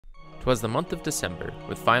'Twas the month of December,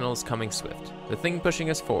 with finals coming swift. The thing pushing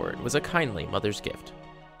us forward was a kindly mother's gift.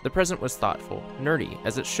 The present was thoughtful, nerdy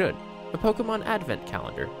as it should. A Pokemon advent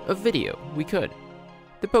calendar, a video we could.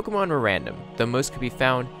 The Pokemon were random, though most could be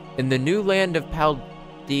found in the new land of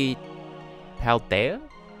Paldea?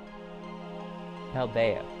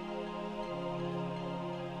 Paldea.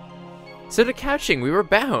 So to couching we were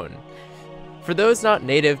bound. For those not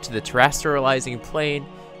native to the terrestrializing plane,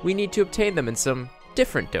 we need to obtain them in some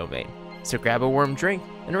different domain. So grab a warm drink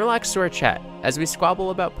and relax to our chat as we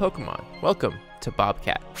squabble about Pokemon. Welcome to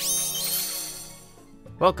BobKat.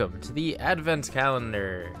 Welcome to the Advent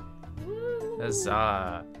Calendar. Woo.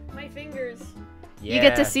 Huzzah. My fingers. Yeah. You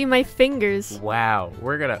get to see my fingers. Wow.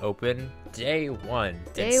 We're going to open day one.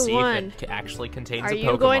 Day and see one. if it actually contains Are a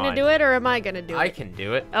Pokemon. you going to do it or am I going to do it? I can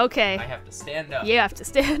do it. Okay. I have to stand up. You have to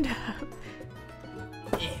stand up.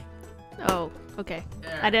 Yeah. Oh, okay.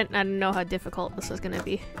 There. I didn't know how difficult this was going to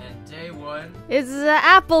be. And day one. It's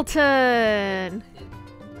Appleton.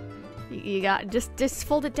 You got just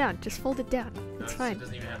fold it down. Just fold it down. It's fine. It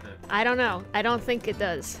doesn't even have to. I don't know. I don't think it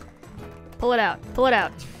does. Pull it out. Pull it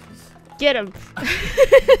out. Get him.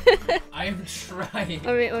 I am trying.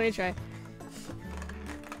 Let me try.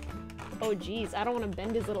 Oh jeez, I don't want to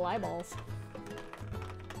bend his little eyeballs.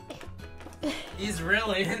 He's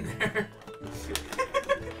really in there.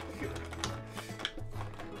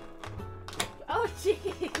 Oh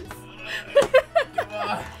jeez. Come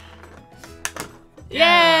on.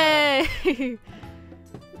 Yay!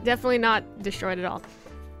 Definitely not destroyed at all.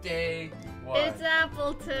 Day one. It's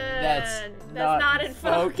Appleton. That's not in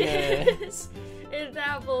focus. focus. It's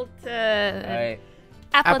Appleton. Alright.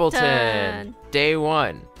 Appleton. Day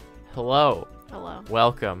one. Hello. Hello.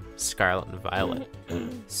 Welcome, Scarlet and Violet.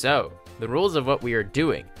 So, the rules of what we are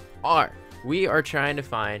doing are we are trying to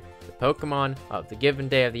find the Pokemon of the given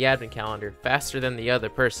day of the Advent calendar faster than the other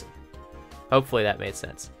person. Hopefully that made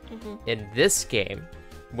sense. In this game,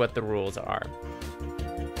 what the rules are.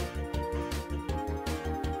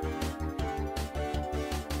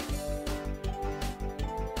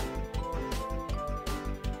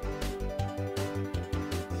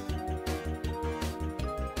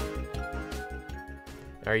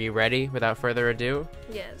 Are you ready without further ado?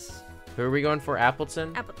 Yes. Who are we going for?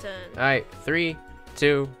 Appleton? Appleton. Alright, 3,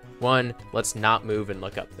 2, 1. Let's not move and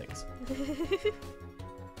look up things.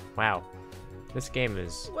 Wow. This game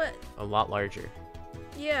is What? a lot larger.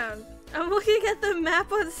 Yeah. I'm looking at the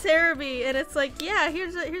map on Cerebi and it's like, yeah,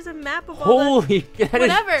 here's a map of all Holy, that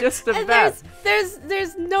whatever. is just a and map.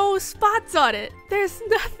 there's no spots on it. There's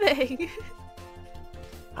nothing.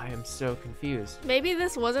 I am so confused. Maybe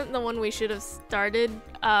this wasn't the one we should have started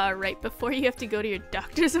right before you have to go to your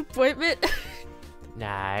doctor's appointment.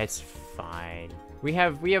 Nah, it's fine. We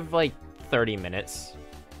have like 30 minutes.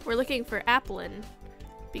 We're looking for Applin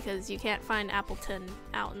because you can't find Appleton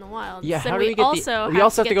out in the wild. Yeah, so how do we get also we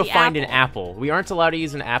also have to go get the find an apple. apple. We aren't allowed to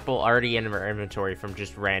use an apple already in our inventory from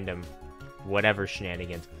just random whatever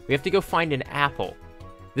shenanigans. We have to go find an apple.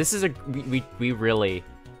 This is we really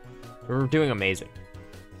we're doing amazing.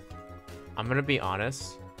 I'm gonna be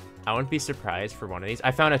honest. I wouldn't be surprised for one of these.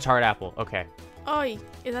 I found a tart apple. Okay. Oh, is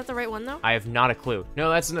that the right one though? I have not a clue. No,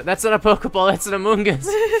 that's not a Pokeball. That's an Amoonguss.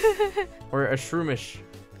 Or a Shroomish.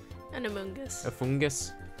 An Amoonguss. A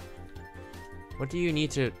Fungus. What do you need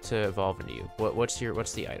to evolve into you? What's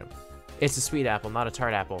the item? It's a sweet apple, not a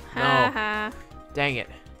tart apple. No. Ha. Dang it.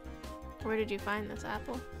 Where did you find this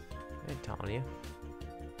apple? I ain't telling you.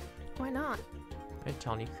 Why not? I ain't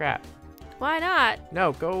telling you crap. Why not?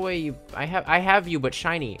 No, go away. You. I have you, but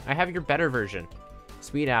shiny. I have your better version.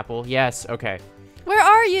 Sweet apple. Yes. Okay. Where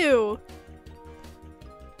are you?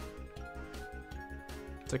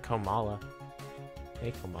 It's a Komala.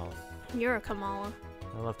 Hey, Komala. You're a Kamala.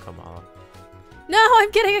 I love Komala. No, I'm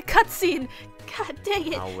getting a cutscene. God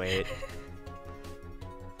dang it. I'll wait.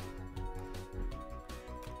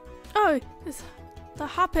 Oh, it's the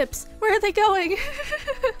Hoppips. Where are they going?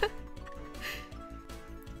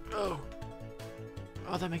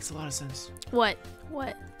 Oh, that makes a lot of sense. What?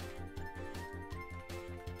 What?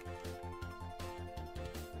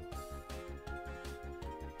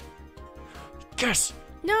 Yes!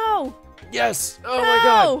 No! Yes! Oh No! my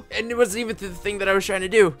god! And it wasn't even the thing that I was trying to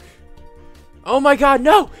do. Oh my god,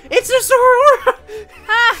 no! It's a Sorora!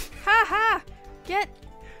 Ha! Ha ha! Get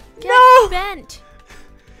No! bent!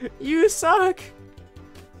 You suck!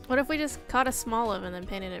 What if we just caught a Smoliv and then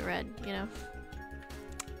painted it red, you know?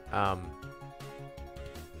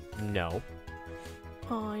 No.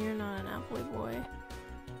 Oh, you're not an apple boy.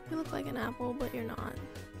 You look like an apple, but you're not.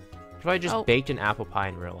 If I just baked an apple pie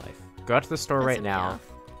in real life. Go out to the store Pissing right me now.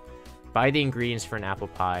 off. buy the ingredients for an apple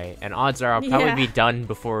pie, and odds are I'll probably be done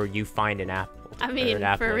before you find an apple. I mean,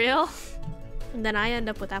 for real? And then I end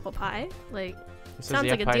up with apple pie? Like, sounds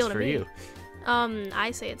like a deal to me.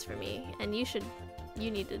 I say it's for me, and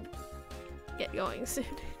you need to get going soon.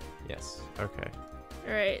 Yes, okay.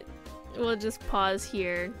 Alright, we'll just pause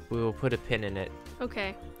here. We will put a pin in it.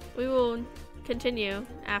 Okay, we will continue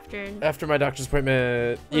after my doctor's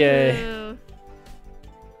appointment. Yay.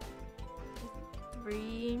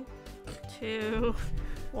 3, 2,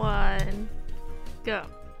 1, go.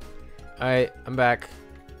 Alright, I'm back.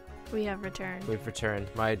 We have returned. We've returned.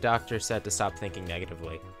 My doctor said to stop thinking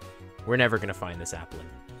negatively. We're never gonna find this apple.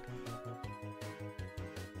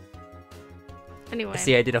 Anyway.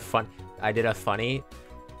 See, I did a funny.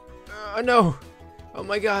 Oh no! Oh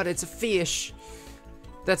my god, it's a fish.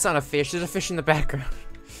 That's not a fish. There's a fish in the background.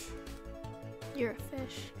 You're a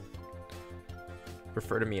fish.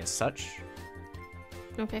 Refer to me as such.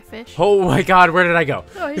 Okay, fish. Oh my god, where did I go?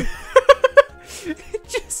 Oh, yeah. It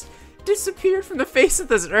just disappeared from the face of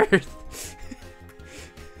this earth.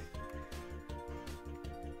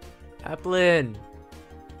 Applin.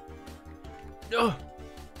 Oh.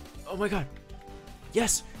 Oh my god.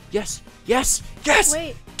 Yes. Yes. Yes. Yes.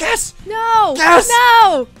 Wait. Yes. No. Yes.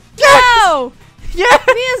 No. Yes. No. Yes.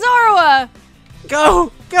 Miazorua.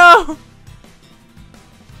 Go. Go.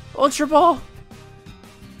 Ultra Ball.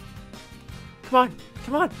 Come on.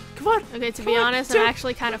 Come on. Come on. Okay, to be honest, I'm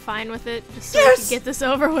actually kind of fine with it. Just so Yes. we can get this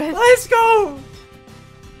over with. Let's go.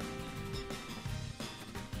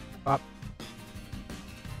 Up.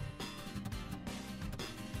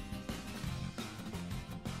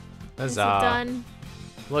 Is it Huzzah. done?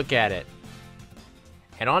 Look at it.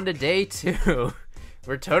 And on to day 2.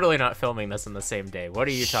 We're totally not filming this on the same day. What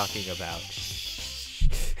are you talking about?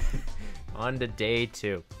 On to day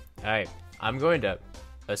 2. Alright, I'm going to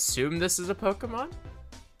assume this is a Pokemon.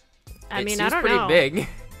 I mean, seems I don't pretty know. big.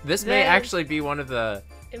 This may actually be one of the...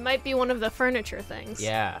 It might be one of the furniture things.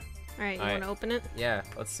 Yeah. Alright, you Alright. want to open it? Yeah,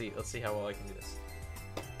 let's see how well I can do this.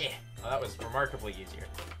 Oh, that was remarkably easier.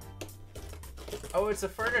 Oh, it's a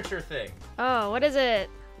furniture thing. Oh, what is it?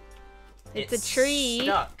 It's a tree.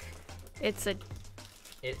 Stuck. It's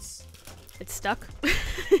stuck.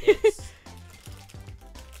 It's...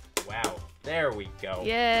 Wow. There we go.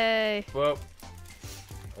 Yay. Whoa.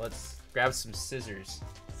 Let's grab some scissors.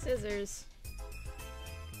 Scissors.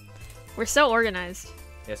 We're so organized.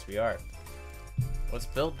 Yes, we are. Let's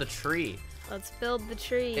build the tree. Let's build the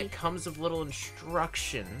tree. It comes with little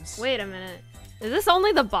instructions. Wait a minute. Is this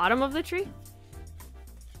only the bottom of the tree?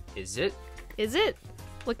 Is it? Is it?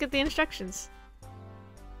 Look at the instructions.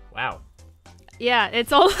 Wow. Yeah,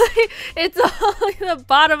 it's only the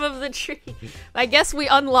bottom of the tree. I guess we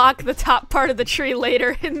unlock the top part of the tree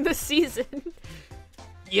later in the season.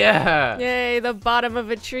 Yeah. Yay, the bottom of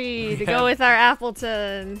a tree to go with our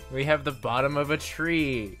Appleton. We have the bottom of a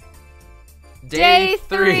tree. Day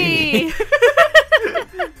 3.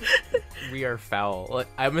 We are foul. Look,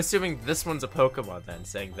 I'm assuming this one's a Pokemon then,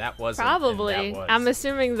 saying that wasn't. Probably. And that was. I'm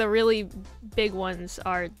assuming the really big ones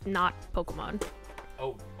are not Pokemon.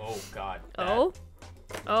 Oh god. Oh?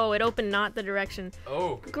 Oh, it opened not the direction.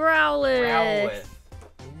 Oh. Growlithe. Growlithe.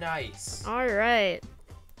 Nice. Alright.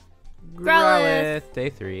 Growlithe. Day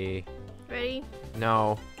 3. Ready?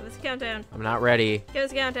 No. Give us a countdown. I'm not ready. Give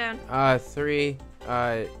us a countdown. 3,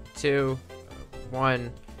 2,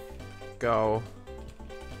 1, go.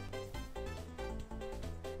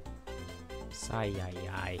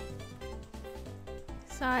 Sigh-yi-yi.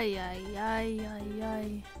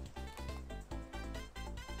 Sigh-yi-yi-yi-yi.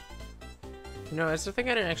 You know, that's the thing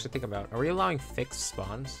I didn't actually think about. Are we allowing fixed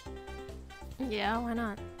spawns? Yeah, why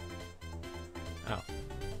not? Oh.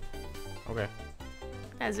 Okay.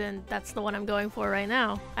 As in, that's the one I'm going for right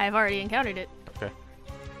now. I've already encountered it. Okay.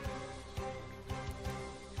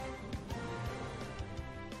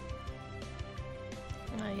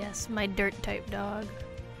 Ah, yes, my dirt type dog.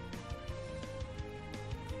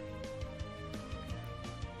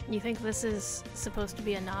 You think this is supposed to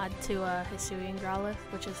be a nod to Hisuian Growlithe,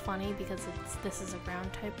 which is funny because this is a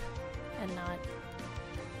ground type and not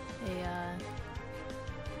a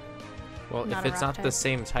Well, not if a it's rock not the type.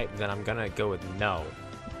 same type, then I'm gonna go with no.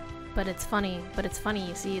 But it's funny.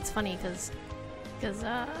 You see, it's funny because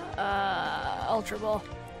Ultra Ball.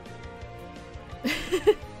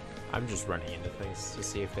 I'm just running into things to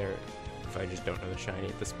see if I just don't know the shiny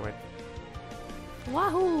at this point.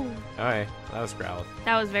 Wahoo! Alright, that was Growlithe.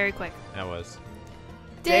 That was very quick. That was.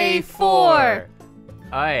 Day 4!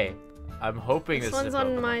 Alright, I'm hoping This this is one's a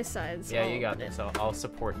on Pokemon. my side. So Yeah, you got open this. it. I'll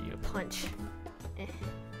support you. Punch.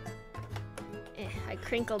 I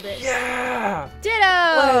crinkled it. Yeah! Ditto!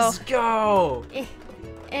 Let's go!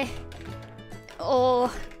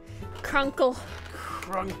 Oh, Crunkle.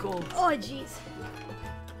 Crunkle. Oh, jeez.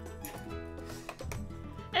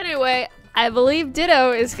 Anyway, I believe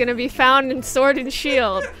Ditto is going to be found in Sword and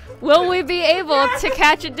Shield. Will we be able to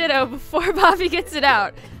catch a Ditto before Bobby gets it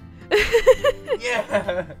out?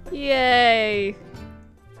 Yeah! Yay!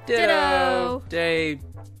 Ditto! Day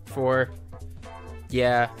 4.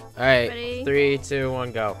 Yeah. Alright. Ready? 3, 2,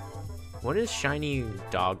 1, go. What does shiny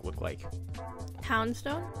dog look like?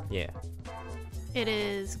 Houndstone? Yeah. It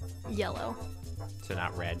is yellow. So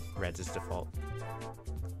not red. Red's its default.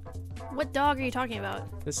 What dog are you talking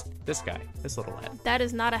about? This guy. This little lad. That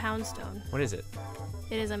is not a Houndstone. What is it?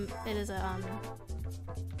 It is a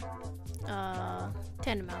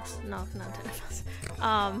tandem mouse. No, not tandem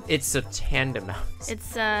mouse. It's a tandem mouse.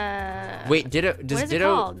 It's Wait, Ditto does what is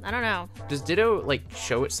Ditto it called? I don't know. Does Ditto like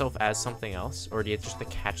show itself as something else, or do you have just to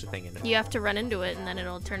catch the thing in it? You have to run into it and then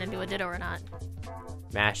it'll turn into a Ditto or not.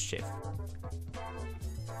 Mischief.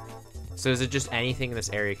 So is it just anything in this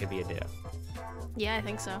area could be a Ditto? Yeah, I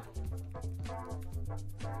think so.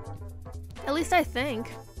 At least I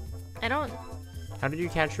think. I don't. How did you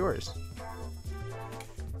catch yours?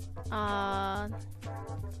 I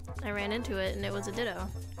ran into it and it was a Ditto.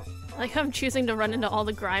 Like, I'm choosing to run into all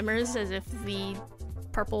the Grimers as if the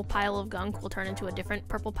purple pile of gunk will turn into a different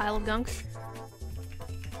purple pile of gunk.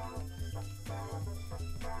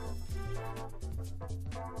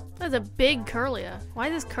 That's a big Curlia. Why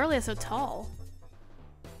is this Curlia so tall?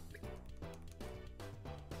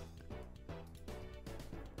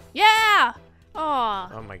 Yeah!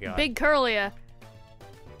 Oh my god. Big Curlia.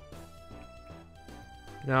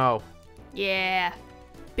 No. Yeah.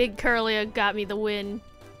 Big Curlia got me the win.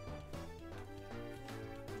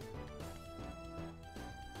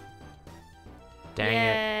 Dang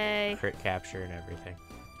Yay. it. Crit capture and everything.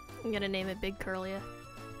 I'm gonna name it Big Curlia.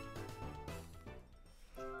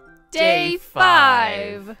 Day Day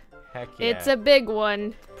 5. Heck yeah. It's a big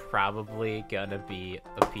one. Probably gonna be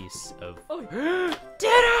a piece of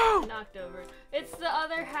Ditto! Knocked over. It's the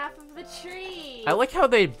other half of the tree. I like how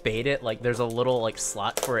they bait it like there's a little like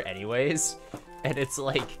slot for it anyways. And it's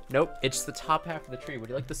like, nope, it's the top half of the tree. Would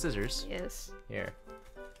you like the scissors? Yes. Here.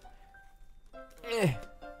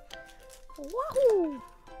 Wahoo!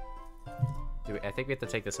 I think we have to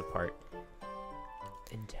take this apart.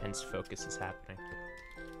 Intense focus is happening.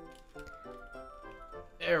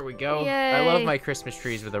 There we go. Yay. I love my Christmas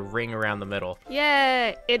trees with a ring around the middle.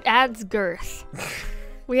 Yay! It adds girth.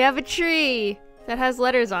 We have a tree that has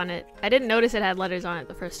letters on it. I didn't notice it had letters on it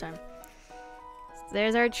the first time. So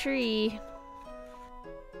there's our tree.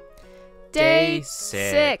 Day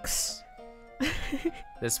 6.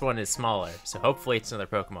 This one is smaller, so hopefully it's another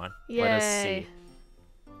Pokemon. Yay. Let us see.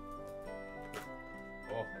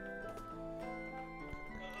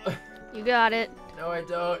 Oh. You got it. No, I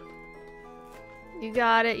don't. You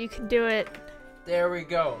got it. You can do it. There we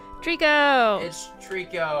go. Trico! It's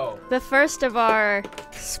Trico. The first of our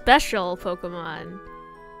special Pokemon.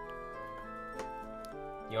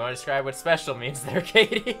 You want to describe what special means there,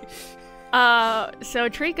 Katie? So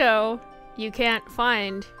Trico, you can't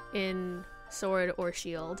find in Sword or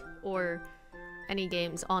Shield or any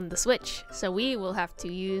games on the Switch. So we will have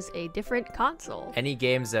to use a different console. Any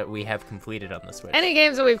games that we have completed on the Switch. Any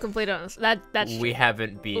games that we've completed on this. That's we true.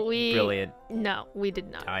 haven't beat Brilliant. No, we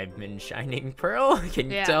did not. Diamond, Shining Pearl. Can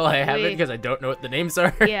you Yeah, tell I haven't because I don't know what the names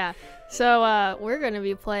are? Yeah. So we're gonna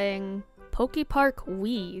be playing Pokepark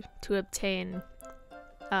Wii to obtain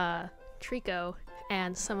Trico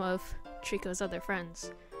and some of Trico's other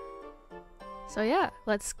friends. So yeah,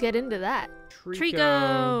 let's get into that.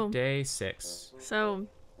 Trico! Day 6. So,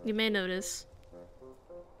 you may notice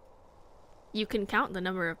you can count the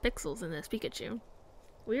number of pixels in this Pikachu.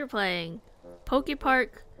 We were playing Pokepark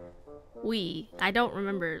Wii. I don't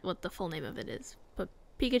remember what the full name of it is, but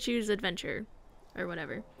Pikachu's Adventure, or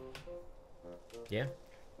whatever. Yeah.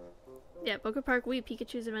 Yeah, Pokepark Wii,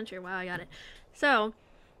 Pikachu's Adventure. Wow, I got it. So,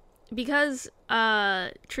 because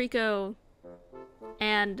Trico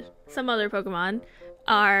and some other Pokemon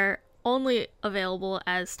are only available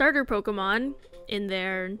as starter Pokemon in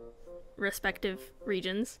their respective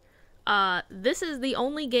regions, this is the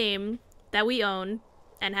only game that we own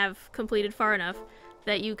and have completed far enough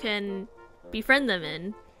that you can befriend them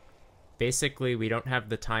in. Basically, we don't have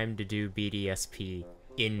the time to do BDSP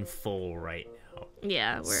in full right now.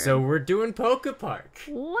 Yeah, So we're doing Pokepark.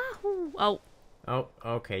 Wahoo! Oh. Oh,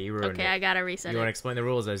 okay, you ruined it. Okay, I gotta reset You want to it. explain the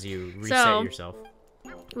rules as you reset yourself?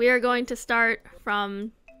 We are going to start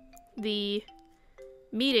from the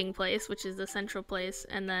meeting place, which is the central place,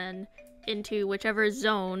 and then into whichever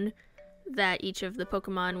zone that each of the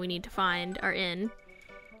Pokemon we need to find are in.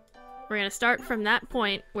 We're going to start from that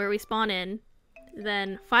point where we spawn in,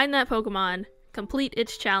 then find that Pokemon, complete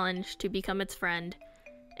its challenge to become its friend,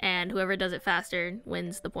 and whoever does it faster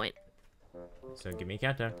wins the point. So give me a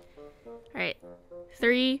countdown. Alright.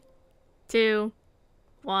 3, 2,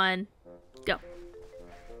 1, go.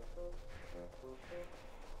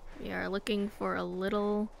 We are looking for a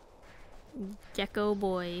little gecko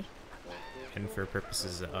boy. And for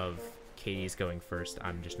purposes of Katie's going first,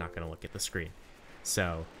 I'm just not going to look at the screen.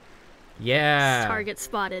 So, yeah. Target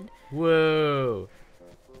spotted. Whoa.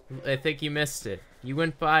 I think you missed it. You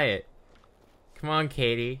went by it. Come on,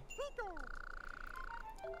 Katie.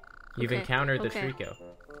 You've encountered the Trico.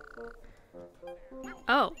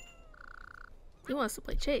 Oh. He wants to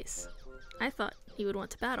play chase. I thought he would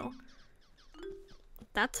want to battle.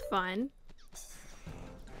 That's fine.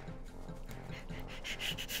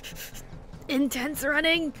 Intense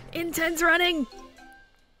running! Intense running!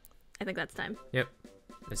 I think that's time. Yep.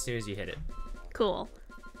 As soon as you hit it. Cool.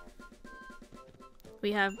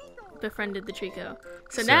 We have befriended the Trico.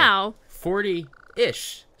 So now...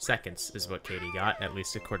 40-ish seconds is what Katie got, at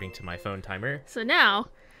least according to my phone timer. So now,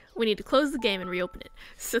 we need to close the game and reopen it.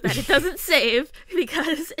 So that it doesn't save,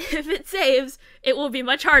 because if it saves, it will be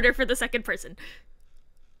much harder for the second person.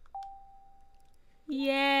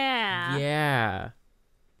 Yeah. Yeah.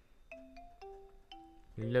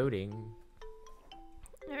 Loading.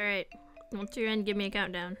 Alright. Once you're in, give me a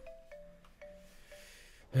countdown.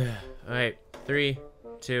 Alright. 3,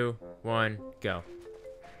 2, 1, go.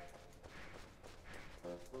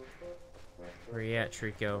 Where you at,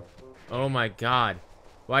 Trico? Oh my god.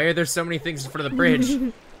 Why are there so many things in front of the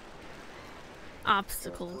bridge?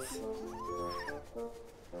 Obstacles.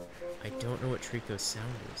 I don't know what Trico's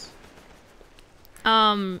sound is.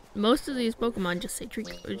 Most of these Pokemon just say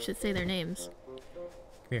Trico, just say their names. Come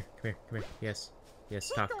here, come here, come here. Yes. Yes,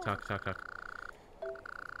 talk.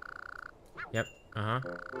 Yep, uh-huh.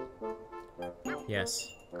 Yes,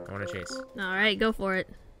 I want to chase. Alright, go for it.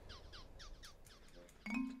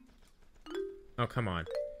 Oh, come on.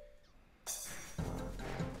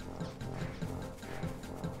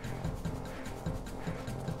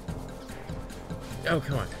 Oh,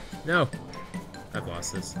 come on. No! I've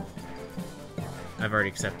lost this. I've already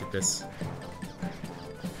accepted this.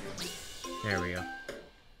 There we go.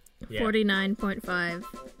 Yeah. 49.5.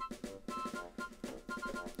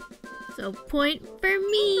 So, point for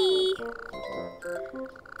me!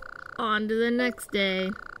 On to the next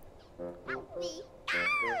day.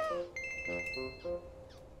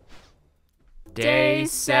 Day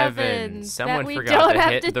 7. Someone forgot to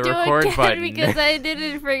hit the record button. Because I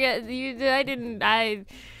didn't forget.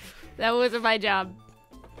 That wasn't my job.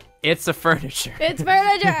 It's a furniture. It's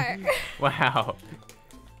furniture! Wow.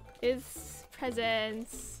 It's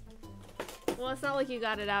presents. Well, it's not like you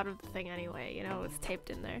got it out of the thing anyway. You know, it's taped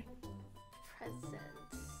in there. Presents.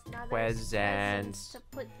 Now there's presents to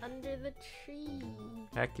put under the tree.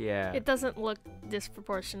 Heck yeah. It doesn't look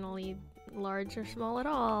disproportionately large or small at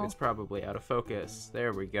all. It's probably out of focus.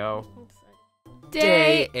 There we go.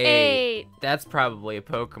 Day 8. That's probably a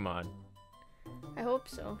Pokemon. I hope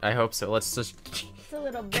so. I hope so. Let's just... It's a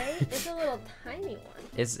little baby. It's a little tiny one.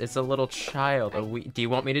 It's a little child. Do you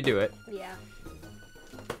want me to do it? Yeah.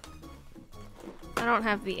 I don't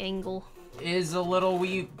have the angle. Is a little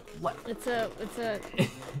wee... It's a...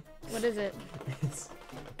 What is it?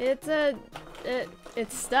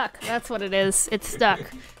 It's stuck. That's what it is. It's stuck.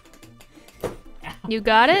 You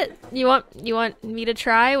got it? You want me to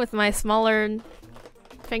try with my smaller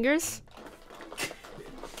fingers?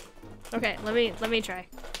 Okay, let me try.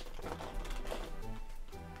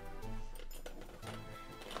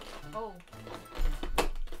 Oh.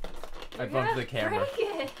 I bumped the camera.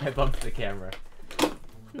 I bumped the camera.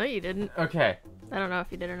 No, you didn't. Okay. I don't know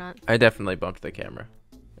if you did or not. I definitely bumped the camera.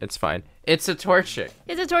 It's fine. It's a Torchic.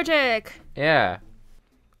 It's a Torchic. Yeah.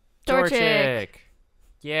 Torchic.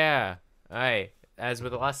 Yeah. Alright. As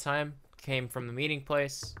with the last time, came from the meeting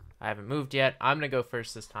place. I haven't moved yet. I'm gonna go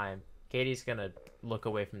first this time. Katie's gonna look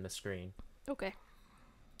away from the screen. Okay.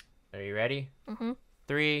 Are you ready? Mm-hmm.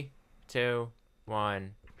 3, 2,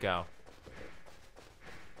 1, go.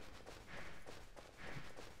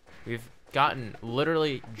 We've gotten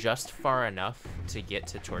literally just far enough to get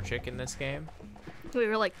to Torchic in this game. We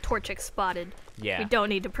were like Torchic spotted. Yeah. We don't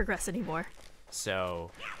need to progress anymore.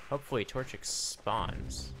 So, hopefully Torchic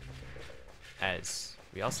spawns. As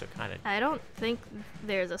we also kind of... I don't think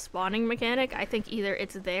there's a spawning mechanic. I think either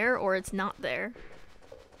it's there or it's not there.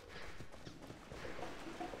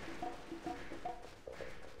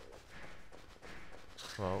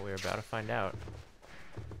 Well, we're about to find out.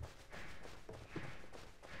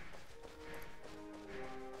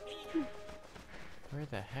 Where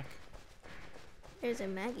the heck? There's a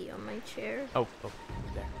Maggie on my chair. Oh,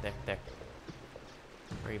 there. Where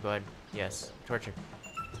are you, bud? Yes, torture.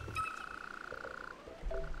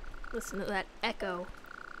 Listen to that echo.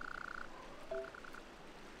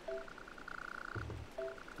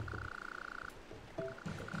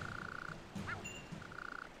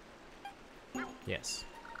 Yes.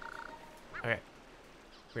 Okay.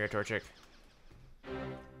 We are Torchic.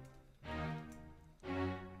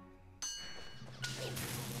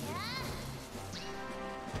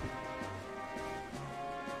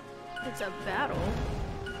 It's a battle.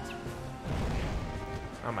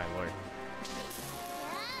 Oh my lord.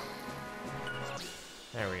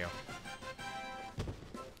 There we go.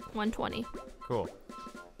 120. Cool.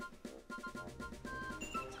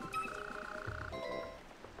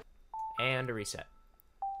 And a reset.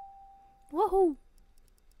 Woohoo!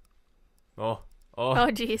 Oh. Oh,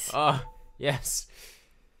 jeez. Oh, yes.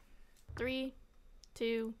 3,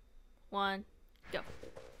 2, 1, go.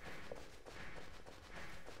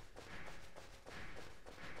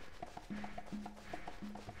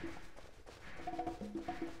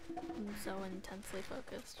 I'm so intensely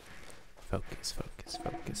focused. Focus.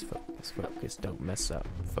 Don't mess up.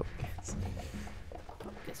 Focus.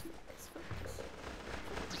 Focus.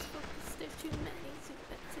 There's too many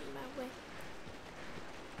Zubets in my way.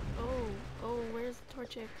 Oh, where's the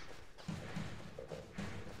Torchic?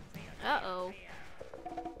 Uh-oh.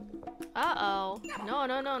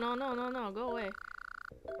 No, go away.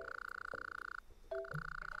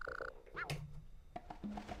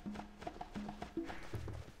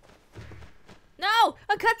 No!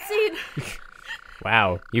 A cutscene!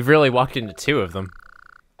 Wow, you've really walked into 2 of them.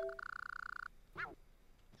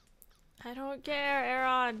 I don't care,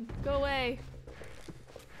 Aaron. Go away.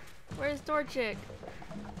 Where's Torchic?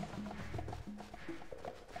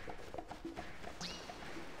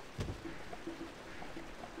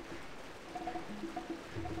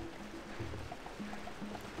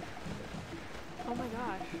 Oh my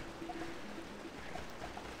gosh.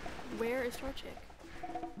 Where is Torchic?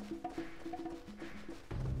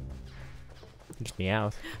 Just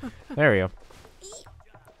meows. There we go.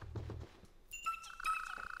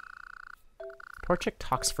 Torchic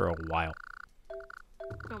talks for a while.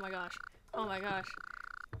 Oh my gosh. Oh my gosh.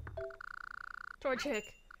 Torchic,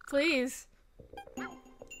 please.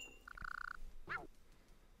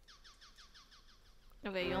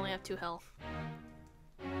 Okay, you only have 2 health.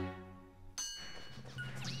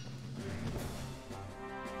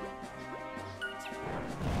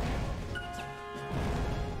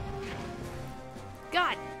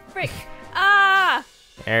 God, frick. Ah!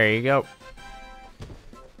 There you go.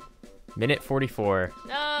 Minute 44.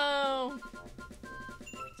 No.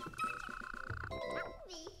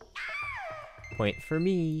 Point for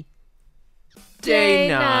me. Day Day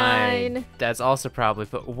 9. 9. That's also probably,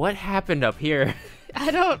 but what happened up here?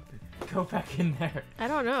 I don't Go back in there.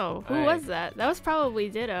 know. Who Alright. was that? That was probably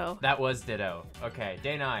Ditto. That was Ditto. Okay,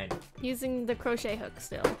 day 9. Using the crochet hook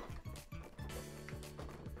still.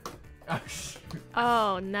 Oh, sh-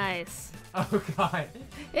 Oh, nice. oh god.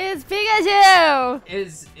 It's Pikachu!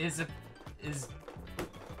 Is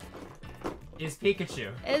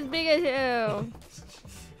Pikachu. It's Pikachu!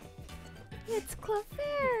 It's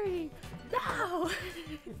Clefairy! No!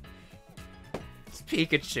 It's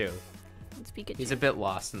Pikachu. It's Pikachu. He's a bit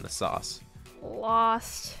lost in the sauce.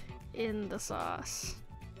 Lost in the sauce.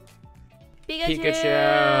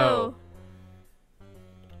 Pikachu!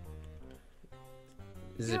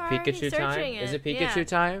 Is it You're already Pikachu time? searching Is it it, Pikachu yeah.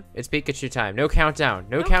 time? It's Pikachu time. No countdown.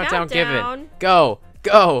 No No countdown countdown. given. Go!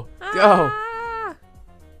 Go! Go!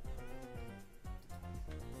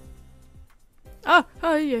 Ah!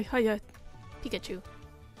 Oh, hiya. Pikachu.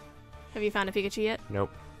 Have you found a Pikachu yet?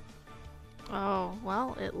 Nope. Oh,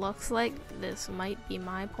 well, it looks like this might be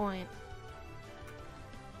my point.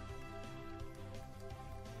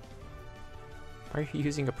 Why are you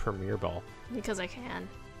using a Premier Ball? Because I can.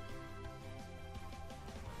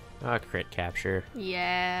 Ah, crit capture.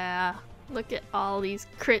 Yeah. Look at all these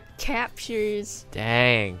crit captures.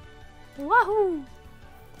 Dang. Wahoo!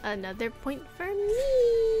 Another point for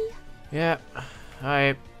me. Yeah.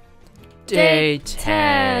 Alright. Day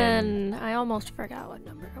 10. I almost forgot what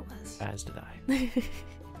number it was. As did I.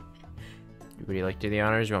 Would you like to do the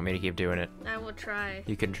honors? Or you want me to keep doing it? I will try.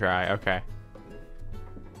 You can try. Okay.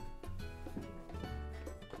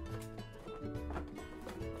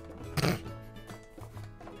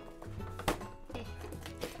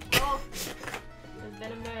 Oh, there's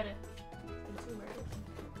been a murder. There's been 2 murders.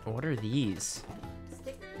 What are these?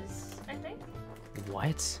 Stickers, I think?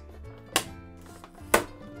 What?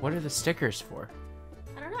 What are the stickers for?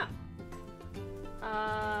 I don't know.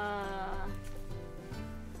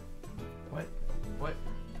 What?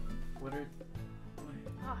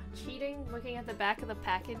 at the back of the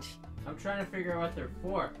package? I'm trying to figure out what they're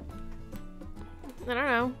for. I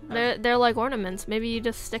don't know. They're like ornaments. Maybe you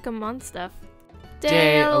just stick them on stuff.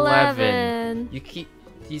 Day 11.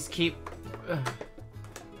 These keep.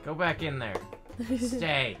 Go back in there.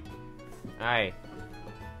 Stay. Alright.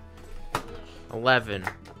 11.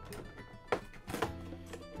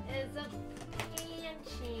 It's a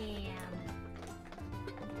Pancham.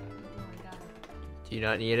 Oh my god. Do you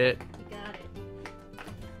not need it? You got it.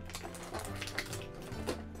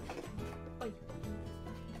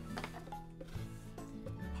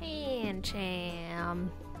 Pancham.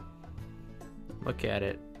 Look at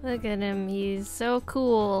it. Look at him. He's so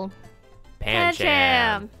cool.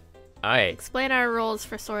 Pancham. Alright. Explain our roles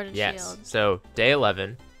for Sword and Yes. Shield. So, day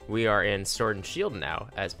 11, we are in Sword and Shield now,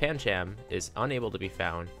 as Pancham is unable to be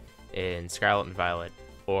found in Scarlet and Violet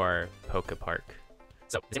or Poke Park.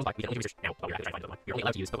 So, this is like we can only use now. We're only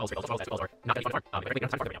allowed to use Pokeballs or not going to farm. And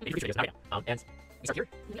we start here.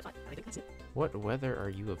 I think that's it. What weather are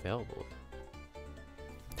you available?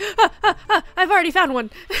 I've already found one.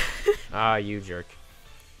 Ah, you jerk.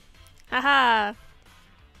 Haha.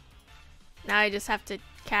 Now I just have to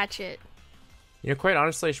catch it. You know, quite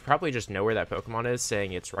honestly, I should probably just know where that Pokemon is,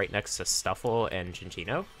 saying it's right next to Stuffle and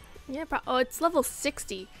Chinchino. Yeah, oh, it's level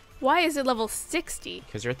 60. Why is it level 60?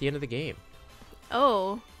 Because you're at the end of the game.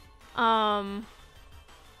 Oh. Oh,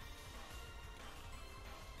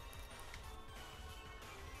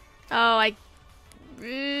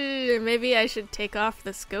 maybe I should take off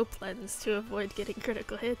the scope lens to avoid getting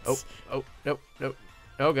critical hits. Oh, nope.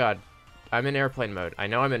 Oh god. I'm in airplane mode. I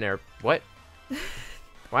know I'm in what?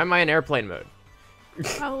 Why am I in airplane mode?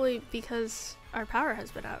 Probably because our power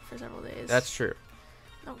has been out for several days. That's true.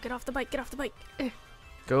 No, get off the bike, get off the bike.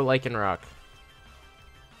 Go Lycan Rock.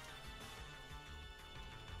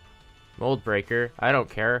 Mold Breaker. I don't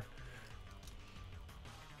care.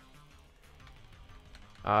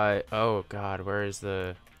 Oh god, where is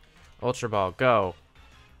the Ultra Ball? Go.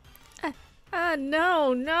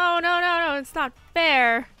 No, it's not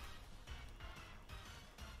fair.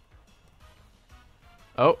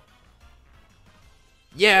 Oh.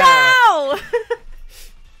 Yeah! No!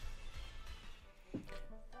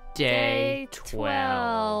 Day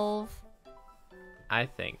 12. I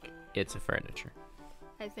think it's a furniture.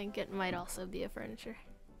 I think it might also be a furniture.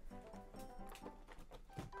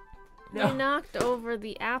 No. You knocked over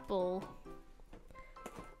the apple.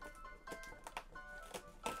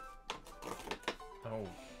 Oh.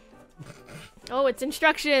 Oh, it's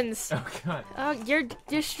instructions. Oh god. Oh, you're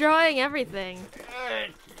destroying everything.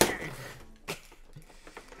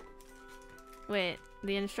 Wait,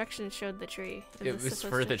 the instructions showed the tree. It was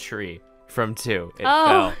for the tree. From 2. It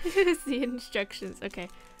oh, fell. it was the instructions. Okay.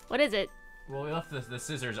 What is it? Well, we left the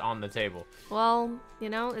scissors on the table. Well, you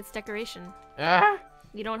know, it's decoration. Ah!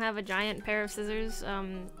 You don't have a giant pair of scissors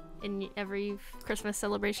in every Christmas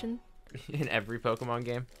celebration? In every Pokemon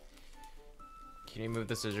game? Can you move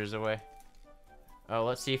the scissors away? Oh,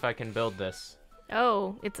 let's see if I can build this.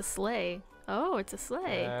 Oh, it's a sleigh. Oh, it's a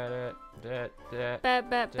sleigh.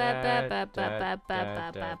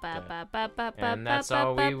 And that's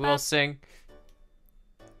all we will sing.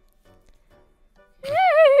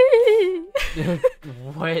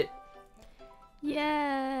 What?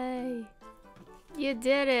 Yay. You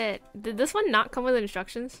did it. Did this one not come with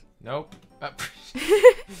instructions? Nope.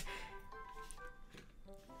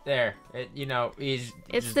 There. He's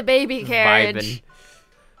It's the baby carriage. Vibing.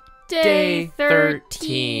 Day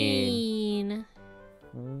 13.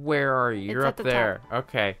 Where are you? You're It's up at the there.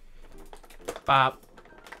 Okay. Bop.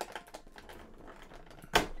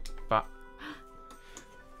 Bop.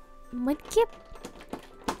 Mudkip.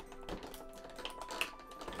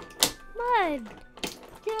 Mud.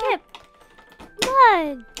 Kip.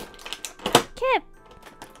 Mud. Kip.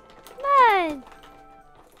 Mud.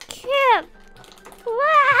 Kip.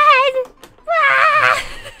 Mud.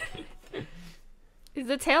 Is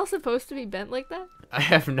the tail supposed to be bent like that? I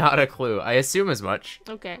have not a clue. I assume as much.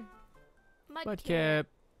 Okay. Mudkip.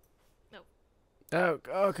 No.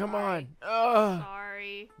 Oh, come on. Oh,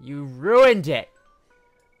 Sorry. you ruined it.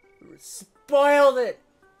 You spoiled it.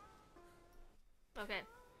 Okay.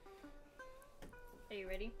 Are you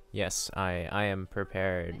ready? Yes, I am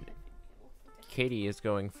prepared. Katie is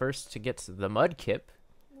going first to get to the Mudkip.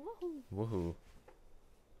 Woohoo. Woohoo.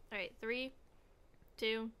 Alright, 3,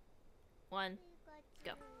 2, 1,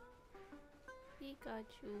 go.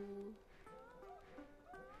 Pikachu.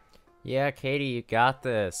 Yeah, Katie, you got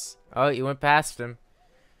this. Oh, you went past him.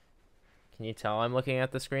 Can you tell I'm looking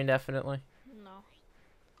at the screen definitely? No.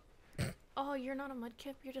 Oh, you're not a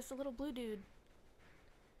Mudkip, you're just a little blue dude.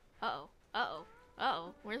 Uh-oh. Uh-oh.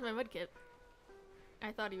 Uh-oh. Where's my Mudkip?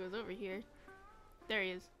 I thought he was over here. There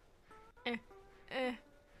he is.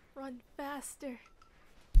 Run faster.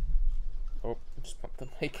 Oh, just bumped the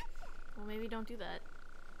mic. Well, maybe don't do that.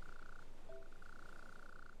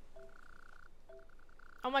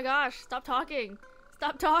 Oh my gosh, stop talking.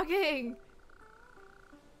 Stop talking.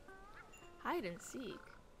 Hide and seek.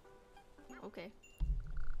 Okay.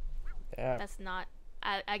 Yeah. That's not...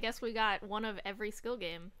 I guess we got one of every skill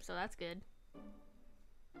game, so that's good.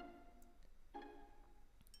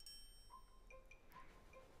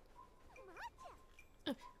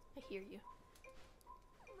 I hear you.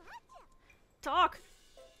 Talk!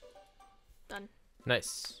 Done.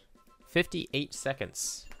 Nice. 58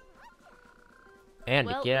 seconds. And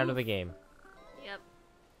Well, get out of the game. Yep.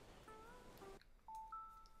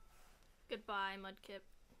 Goodbye, Mudkip.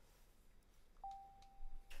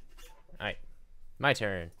 Alright. My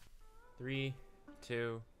turn. 3,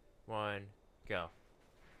 2, 1, go.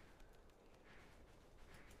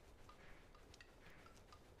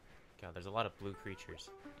 God, there's a lot of blue creatures.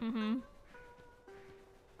 Mm-hmm.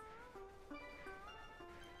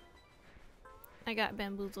 I got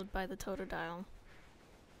bamboozled by the Totodile.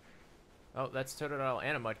 Oh, that's Totodile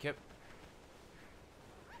and a Mudkip.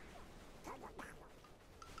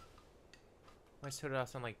 Why does Totodile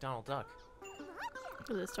sound like Donald Duck?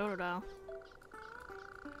 Because it's Totodile.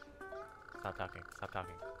 Stop talking. Stop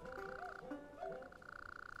talking.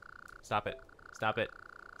 Stop it. Stop it.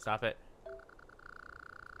 Stop it.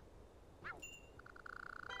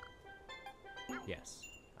 Yes.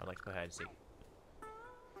 I'd like to play hide and seek.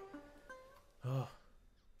 Oh.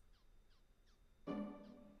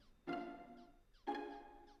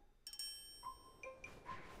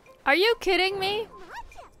 Are you kidding me?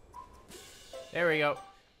 There we go.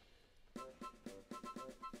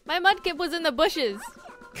 My Mudkip was in the bushes.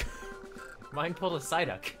 Mine pulled a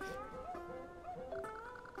Psyduck.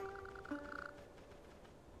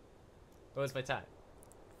 What was my time?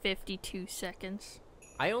 52 seconds.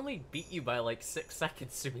 I only beat you by like 6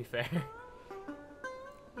 seconds, to be fair.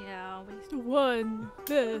 Yeah, always one.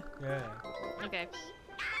 Yeah. Okay.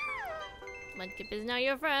 Mudkip is now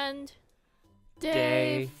your friend.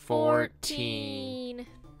 Day 14.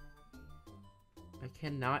 I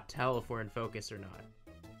cannot tell if we're in focus or not.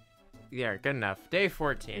 Yeah, good enough. Day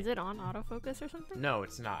 14. Is it on autofocus or something? No,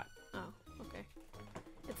 it's not. Oh, okay.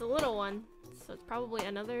 It's a little one, so it's probably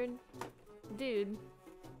another dude.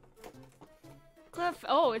 Cliff.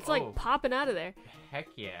 Oh, it's like popping out of there. Heck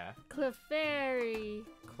yeah. Clefairy.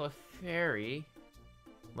 Clefairy.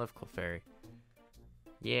 Love Clefairy.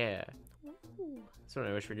 Yeah. Ooh. That's what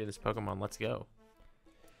I wish we do this Pokemon. Let's go.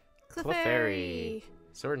 Clefairy.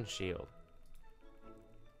 Sword and Shield.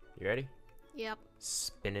 You ready? Yep.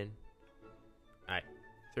 Spinning. Alright.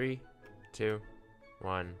 3, 2,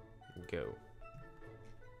 1, go.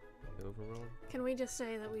 Overroll. Can we just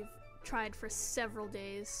say that we've tried for several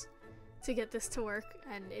days to get this to work,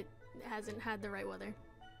 and it hasn't had the right weather?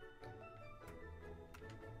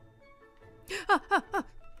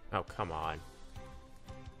 Oh, come on.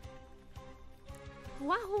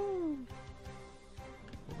 Wahoo!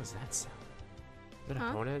 What was that sound? Is that a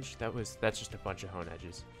Huh? Hone Edge? That's just a bunch of Hone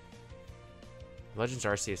Edges. Legends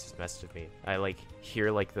Arceus has messed with me. I like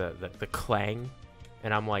hear like the clang,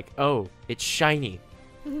 and I'm like, oh, it's shiny.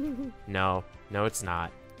 No, it's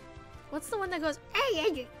not. What's the one that goes,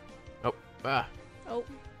 hey? Oh, ah. Oh.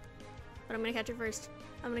 But I'm gonna catch it first.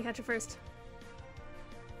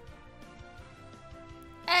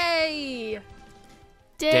 Hey!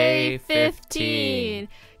 Day 15!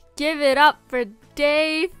 Give it up for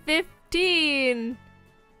day 15!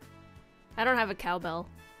 I don't have a cowbell.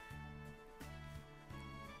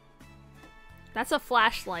 That's a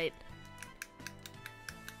flashlight.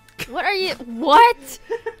 What are you? What?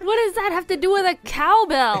 What does that have to do with a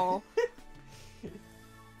cowbell?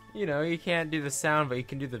 You know, you can't do the sound, but you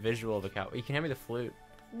can do the visual of the cow. You can hand me the flute.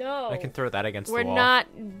 No. I can throw that against We're the wall. not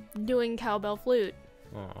doing cowbell flute.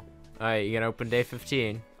 Oh. Alright, you gonna open day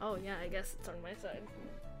 15. Oh yeah, I guess it's on my side.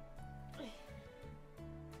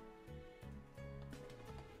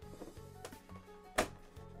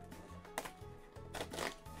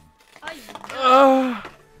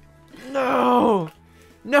 No!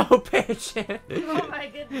 No, patient! Oh my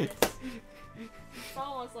goodness. It's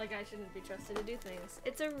almost like I shouldn't be trusted to do things.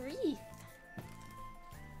 It's a wreath.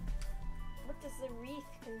 What does the wreath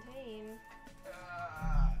contain?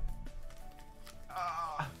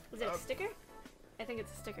 Is it a sticker? I think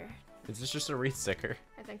it's a sticker. Is this just a wreath sticker?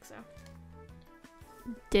 I think so.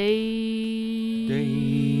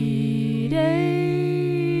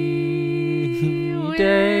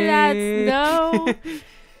 That's no.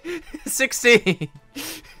 16!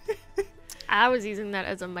 I was using that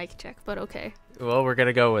as a mic check, but okay. Well, we're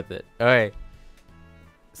gonna go with it. Alright.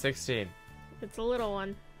 16. It's a little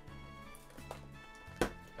one.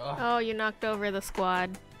 Ugh. Oh, you knocked over the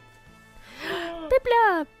squad.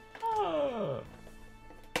 Piplup!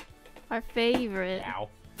 Our favorite. Ow.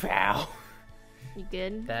 Ow. You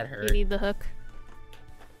good? That hurt. You need the hook.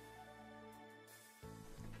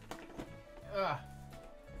 Ugh.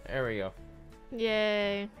 There we go.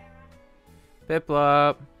 Yay.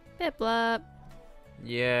 Piplup. Piplup.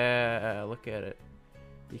 Yeah, look at it.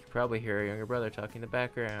 You can probably hear a younger brother talking in the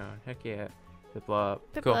background. Heck yeah. Piplup.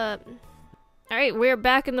 Cool. Piplup. Alright, we're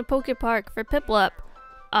back in the Poke Park for Piplup.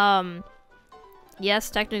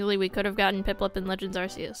 Yes, technically we could have gotten Piplup in Legends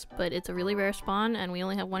Arceus, but it's a really rare spawn, and we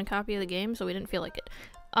only have one copy of the game, so we didn't feel like it.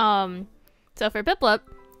 So for Piplup,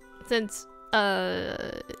 since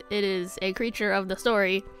it is a creature of the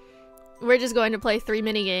story, we're just going to play 3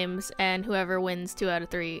 minigames, and whoever wins 2 out of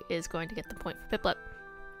 3 is going to get the point for Piplup.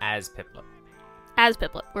 As Piplup. As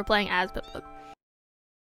Piplup. We're playing as Piplup.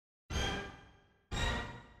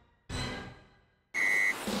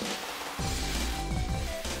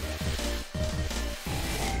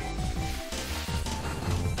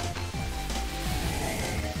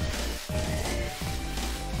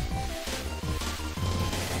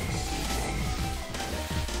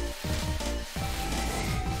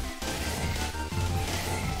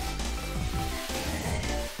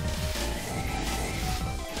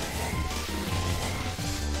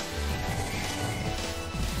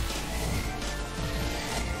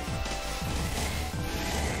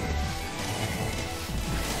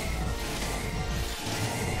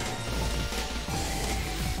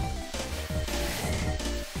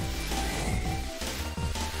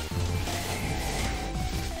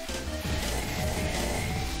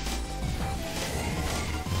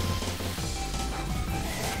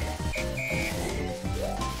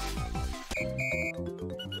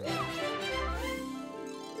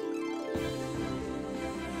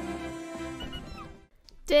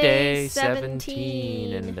 Day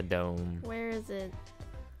 17 in the dome. Where is it?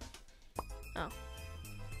 Oh.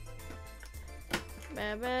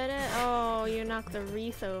 Oh, you knocked the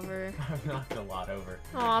wreath over. I've knocked a lot over.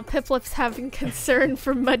 Aw, Piplup's having concern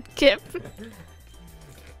for Mudkip.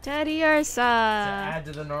 Teddy Ursa. To add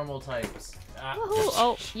to the normal types.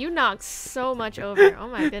 Oh, you knocked so much over. Oh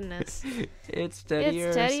my goodness. It's Teddy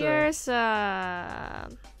Ursa. Teddy Ursa.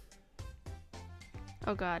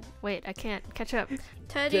 Oh god, wait, I can't catch up.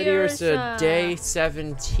 Teddy Ursa, day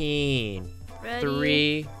 17. Ready?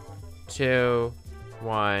 3, 2,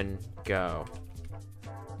 1, go.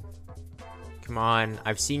 Come on,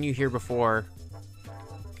 I've seen you here before.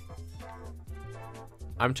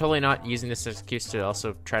 I'm totally not using this as an excuse to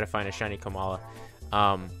also try to find a shiny Komala.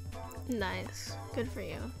 Nice. Good for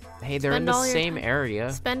you. Hey, they're in the same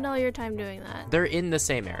area. Spend all your time doing that. They're in the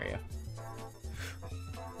same area.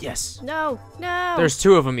 Yes. No, no. There's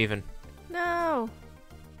 2 of them even. No.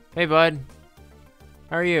 Hey, bud.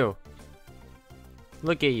 How are you?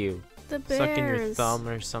 Look at you. The bears. Sucking your thumb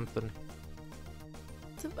or something.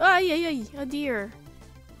 Ay, a deer.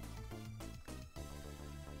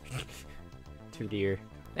 2 deer.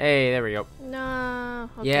 Hey, there we go. No.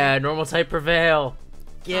 Okay. Yeah, normal type prevail.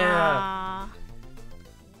 Yeah.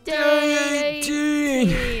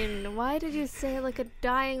 18. Why did you say it like a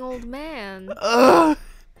dying old man?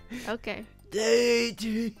 Okay.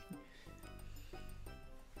 18.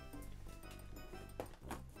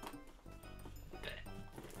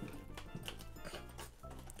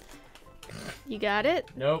 You got it?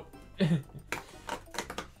 Nope.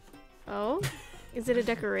 Oh? Is it a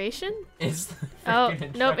decoration? It's the Oh,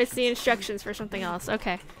 nope, it's the instructions for something else.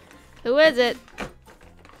 Okay. Who is it?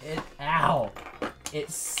 Ow.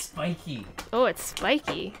 It's spiky. Oh, it's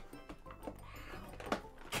spiky.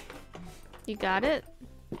 You got it?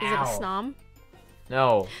 Is it a Snom?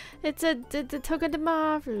 No. It's a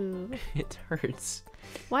Togedemaru. It hurts.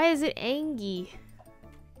 Why is it Angie?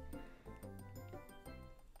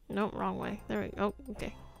 Nope, wrong way. There we go. Oh,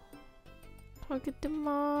 okay.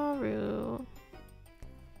 Togedemaru.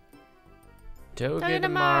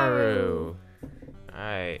 Togedemaru.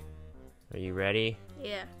 Alright. Are you ready?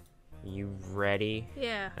 Yeah. You ready?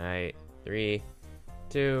 Yeah. Alright. 3,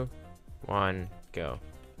 2, 1, go.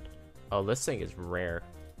 Oh, this thing is rare.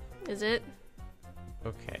 Is it?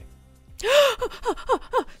 Okay.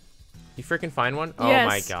 You freaking find one? Oh Yes.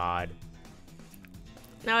 my god.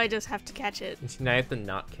 Now I just have to catch it. Now I have to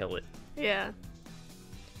not kill it. Yeah.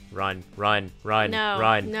 Run, run, run, No,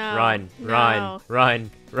 run, no, run, no. run,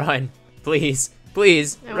 run, run. Please,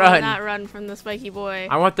 please, I will run. not run from the spiky boy.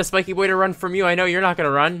 I want the spiky boy to run from you. I know you're not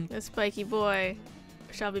gonna run. The spiky boy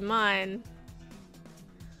shall be mine.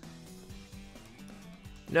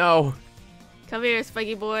 No. Come here,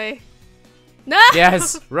 spiky boy. No!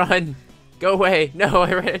 Yes, run. Go away. No,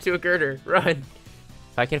 I ran into a girder. Run.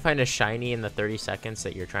 If I can find a shiny in the 30 seconds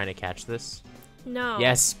that you're trying to catch this. No.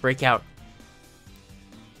 Yes, break out.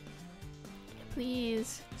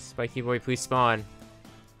 Please. Spiky boy, please spawn.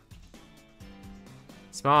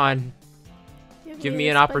 Spawn. Give me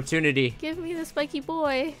an opportunity. Give me the spiky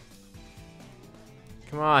boy.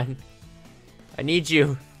 Come on. I need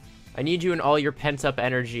you. I need you and all your pent-up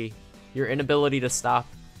energy. Your inability to stop.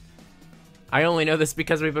 I only know this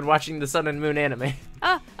because we've been watching the Sun and Moon anime.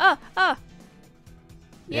 Ah!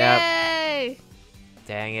 Yep. Yay!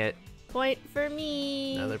 Dang it. Point for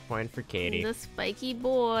me. Another point for Katie. The spiky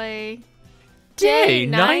boy. Day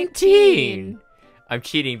 19! I'm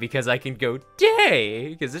cheating because I can go day,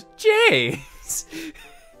 because it's J's.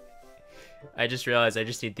 I just realized I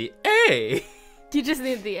just need the A. You just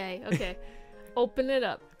need the A. Okay. Open it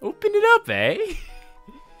up. Open it up, eh?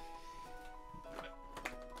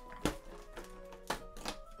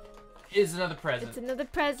 It's another present. It's another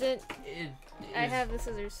present. I is- have the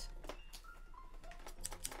scissors.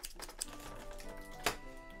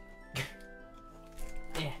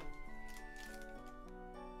 Yeah.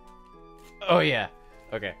 Oh yeah.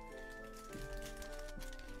 Okay.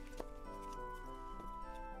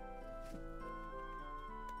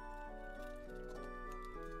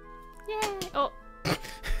 Yay! Oh.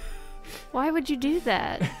 Why would you do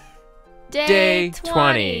that? Day 20.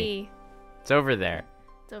 20. It's over there.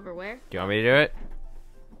 It's over where? Do you want me to do it?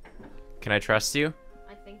 Can I trust you?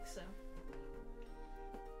 I think so.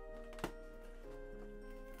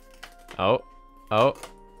 Oh. Oh.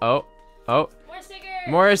 Oh. Oh. More stickers!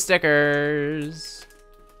 More stickers.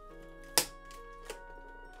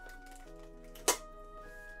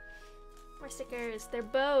 More stickers. They're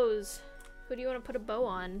bows. Who do you want to put a bow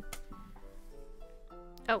on?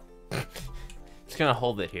 Oh. Just gonna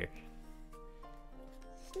hold it here.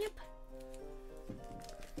 Snip.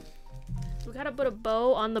 We gotta put a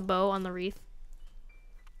bow on the wreath.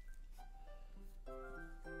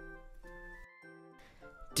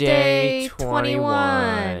 Day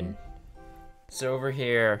 21. It's over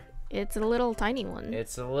here. It's a little tiny one.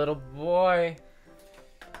 It's a little boy.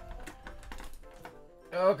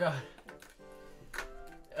 Oh god.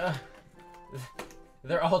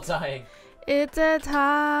 They're all dying. It's a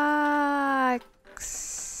Toxel.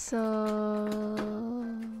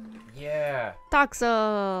 Yeah.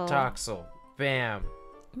 Toxel. Toxel. Bam.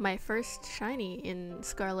 My first shiny in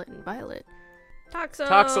Scarlet and Violet. Toxel.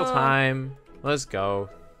 Toxel time. Let's go.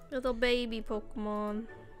 Little baby Pokemon.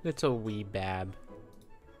 Little wee bab.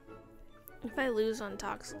 If I lose on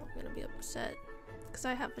Toxel, I'm gonna be upset. Because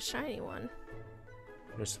I have a shiny one.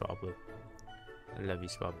 You're Swablu. I love you,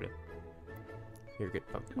 Swablu. You're a good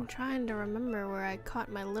I'm Pokemon. trying to remember where I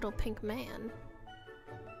caught my little pink man.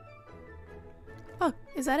 Oh,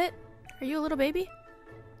 is that it? Are you a little baby?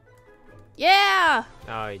 Yeah!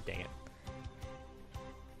 Oh, dang it.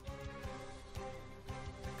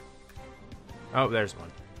 Oh, there's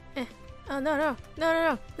one. Oh,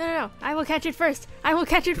 no. I will catch it first. I will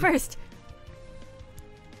catch it first.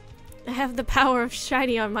 I have the power of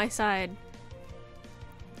shiny on my side.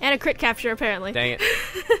 And a crit capture, apparently. Dang it.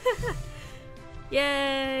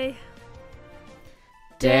 Yay!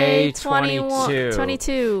 Day 21 22.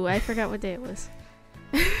 22. I forgot what day it was.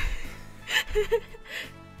 You're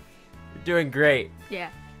doing great. Yeah.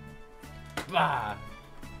 Bah.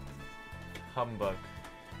 Humbug.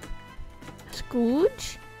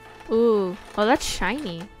 Scooch? Ooh. Oh, that's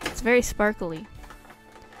shiny. It's very sparkly.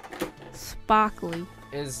 Sparkly.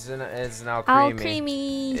 Is now All creamy.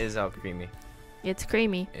 creamy. Is Al creamy. It's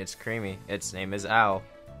creamy. It's creamy. Its name is Al.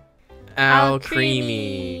 Al Al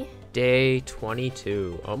creamy. creamy. Day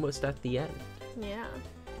 22. Almost at the end. Yeah.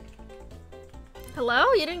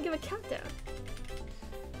 Hello? You didn't give a countdown.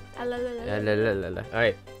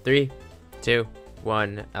 Alright. 3, 2,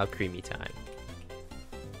 1. Al creamy time.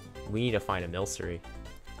 We need to find a Milcery.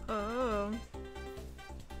 Oh.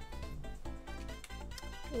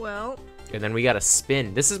 Well. And then we gotta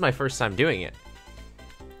spin. This is my first time doing it.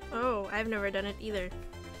 Oh, I've never done it either.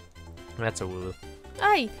 That's a woo.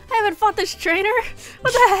 Hey, I haven't fought this trainer.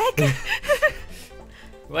 What the heck?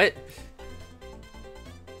 What?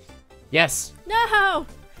 Yes. No!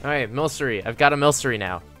 Alright, Milcery. I've got a Milcery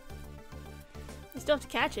now. You still have to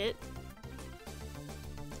catch it.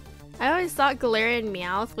 I always thought Galarian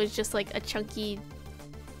Meowth was just like a chunky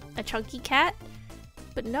cat.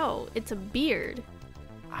 But no, it's a beard.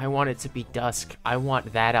 I want it to be dusk. I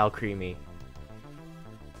want that Alcremie.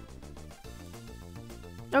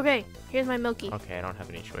 Okay, here's my Milky. Okay, I don't have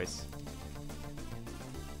any choice.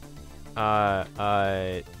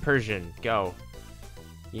 Persian, go.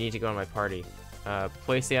 You need to go on my party.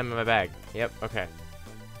 Place the item in my bag. Yep, okay.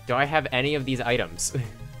 Do I have any of these items?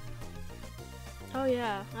 Oh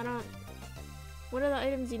yeah, I don't... What are the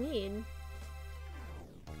items you need?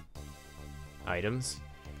 Items?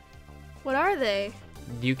 What are they?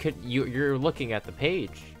 You're looking at the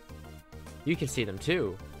page. You can see them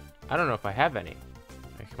too. I don't know if I have any.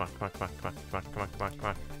 Okay, come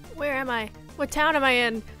on. Where am I? What town am I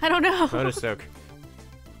in? I don't know. Photo soak.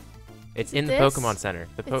 It's in the This? Pokemon Center.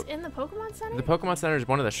 It's in the Pokemon Center? The Pokemon Center is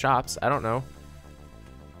one of the shops. I don't know.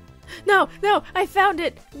 No, I found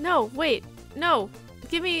it. No, wait, no.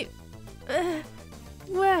 Give me...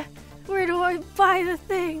 where do I buy the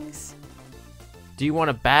things? Do you want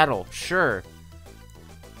to battle? Sure.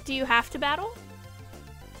 Do you have to battle?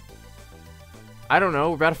 I don't know.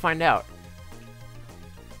 We're about to find out.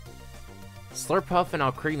 Slurpuff and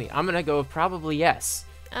Alcremie. I'm gonna go with probably yes.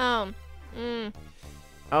 Oh,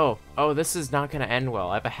 Oh, this is not gonna end well.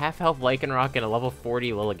 I have a half-health Lycanroc and a level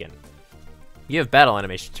 40 Lilligant. You have battle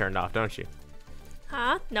animation turned off, don't you?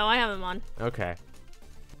 Huh? No, I have them on. Okay.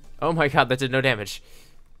 Oh my god, that did no damage.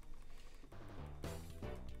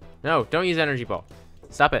 No, don't use Energy Ball.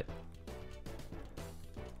 Stop it.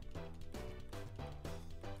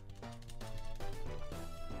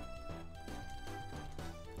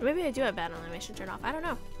 Maybe I do have battle animation turned off. I don't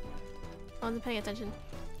know. I wasn't paying attention.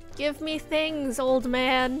 Give me things, old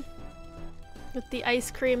man. With the ice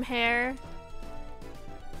cream hair.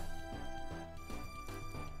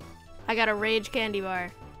 I got a rage candy bar.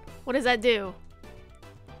 What does that do?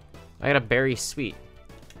 I got a berry sweet.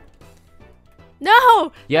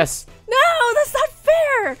 No! Yes, No, that's not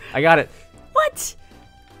fair! I got it. What?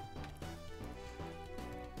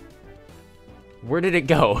 Where did it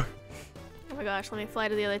go? Oh my gosh, let me fly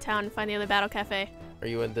to the other town and find the other battle cafe. Are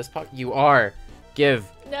you in this pocket? You are. Give.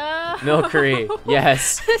 No! Milcery.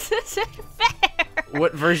 Yes. This isn't fair!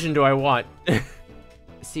 What version do I want?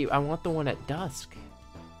 See, I want the one at dusk.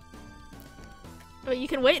 But you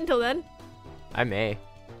can wait until then. I may.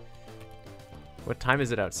 What time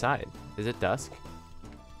is it outside? Is it dusk?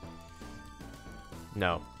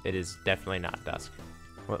 No, it is definitely not dusk.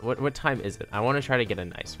 What time is it? I want to try to get a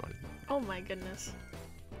nice one. Oh my goodness.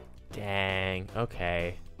 Dang.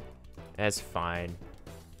 Okay. That's fine.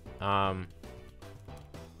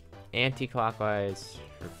 Anti-clockwise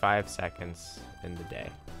for 5 seconds in the day.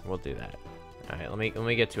 We'll do that. All right. Let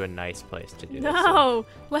me get to a nice place to do this. No.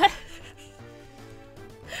 Let.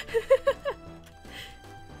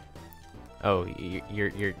 Oh,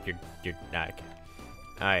 you're not okay.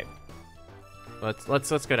 All right.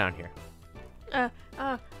 Let's go down here.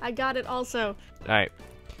 I got it also. All right.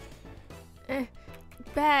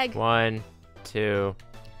 Bag. 1, 2,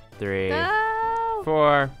 3, No.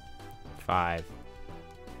 4, 5.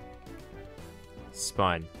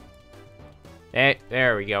 Spun. Hey,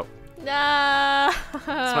 there we go. No. It's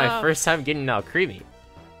my first time getting Alcremie.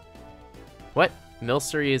 What?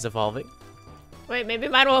 Milcery is evolving? Wait, maybe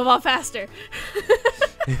mine will evolve faster.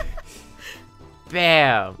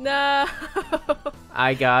 Bam! No.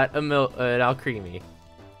 I got an Alcremie.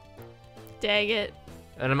 Dang it.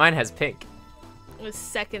 And mine has pink. It was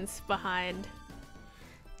seconds behind.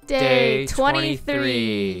 Day Day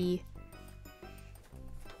 23.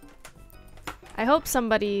 I hope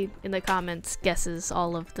somebody in the comments guesses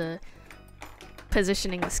all of the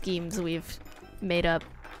positioning schemes we've made up.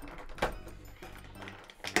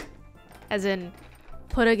 As in,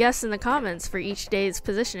 put a guess in the comments for each day's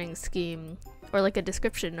positioning scheme. Or like a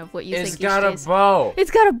description of what you think each day's... It's got a bow!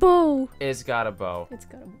 It's got a bow! It's got a bow. It's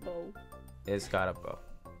got a bow. It's got a bow.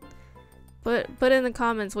 Put in the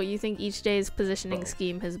comments what you think each day's positioning Bow.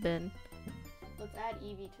 scheme has been. Let's add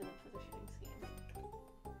Eevee to the positioning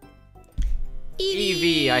scheme.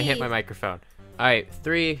 Eevee! I hit my microphone. Alright,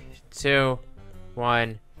 3, 2,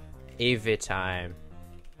 1. Eevee time.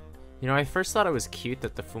 You know, I first thought it was cute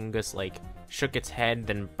that the fungus, like, shook its head,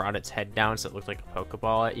 then brought its head down so it looked like a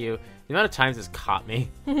Pokeball at you. The amount of times it's caught me.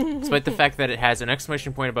 Despite the fact that it has an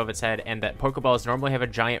exclamation point above its head and that Pokeballs normally have a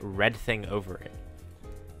giant red thing over it.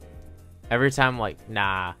 Every time I'm like,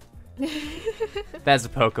 nah. That's a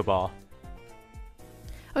Pokeball.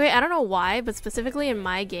 Okay, I don't know why, but specifically in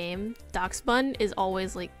my game, Darkspun is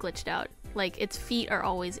always, like, glitched out. Like, its feet are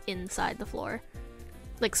always inside the floor.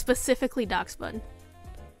 Like, specifically Darkspun.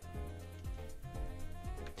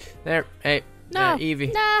 There, hey, No!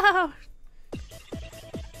 Eevee. No!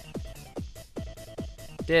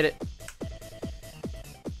 Did it.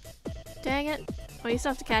 Dang it. Oh, you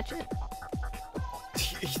still have to catch it.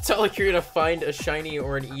 It's not like you're gonna find a shiny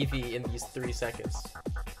or an Eevee in these 3 seconds.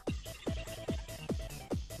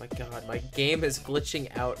 My god, my game is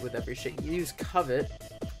glitching out with every shit. You use Covet.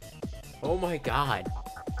 Oh my god.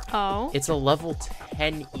 Oh? It's a level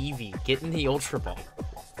 10 Eevee. Get in the Ultra Ball.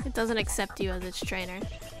 It doesn't accept you as its trainer.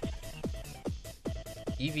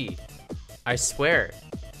 Eevee, I swear,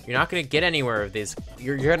 you're not gonna get anywhere with these.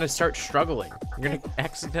 You're gonna start struggling. You're gonna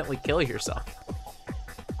accidentally kill yourself.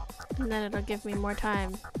 And then it'll give me more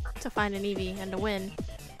time to find an Eevee and to win.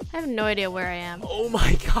 I have no idea where I am. Oh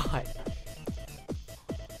my god.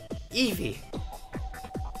 Eevee,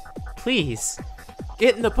 please,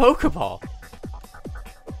 get in the Pokeball.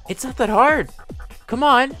 It's not that hard. Come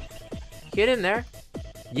on, get in there.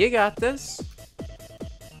 You got this.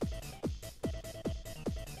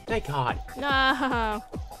 Thank God. No.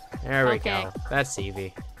 There we Okay. go. That's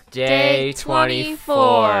Eevee. Day Day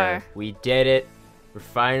 24. We did it. We're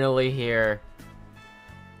finally here.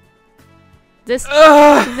 This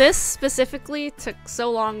Ugh! this specifically took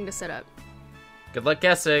so long to set up. Good luck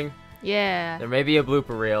guessing. Yeah. There may be a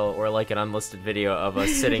blooper reel or like an unlisted video of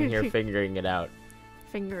us sitting here figuring it out.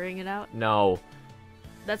 Figuring it out. No.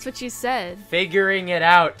 That's what you said. Figuring it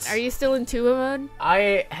out. Are you still in tuba mode?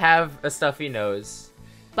 I have a stuffy nose.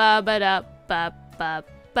 Ba ba da ba ba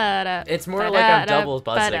ba da. It's more like I'm double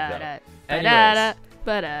buzzing though. Anyways.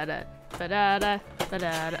 Ba da da ba da da ba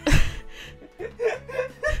da da.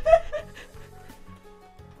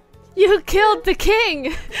 You killed the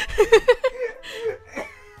king.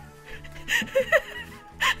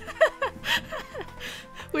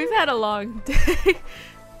 We've had a long day.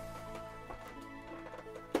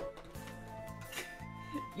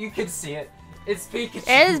 You can see it. It's Pikachu.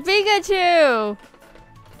 It's Pikachu.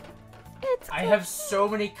 I have so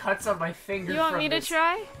many cuts on my finger. You want from me to this.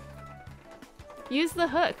 try? Use the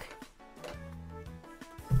hook.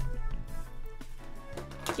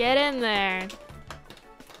 Get in there.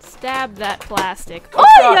 Stab that plastic. Oh,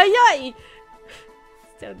 Oh, God. yeah, yeah.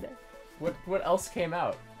 Stab that. What else came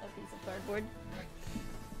out? A piece of cardboard.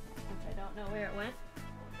 Which I don't know where it went.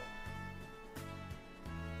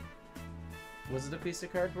 Was it a piece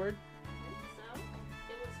of cardboard? So, it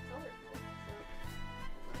was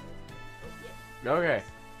colorful. Okay.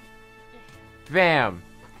 Bam.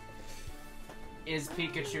 Is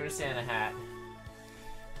Pikachu in a Santa hat?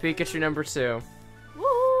 Pikachu number 2.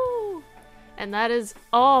 Woo! And that is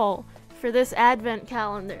all for this advent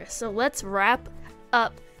calendar. So let's wrap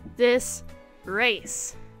up this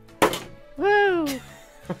race. Woo!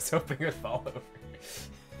 I was hoping it would fall over.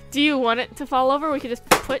 Do you want it to fall over? We could just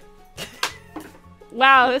put...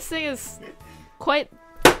 Wow, this thing is quite...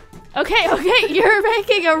 Okay, you're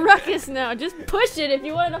making a ruckus now. Just push it if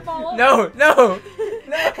you want it to fall over. No, no,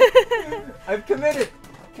 no. I'm committed.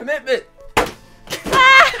 Commitment.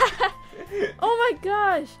 Oh my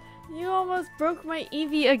gosh. You almost broke my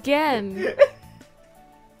Eevee again.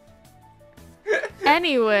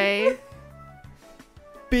 Anyway.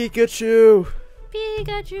 Pikachu.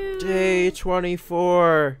 Pikachu. Day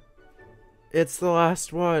 24. It's the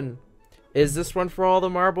last one. Is this one for all the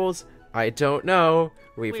marbles? I don't know.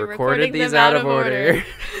 We've We're recorded recording these them out of order.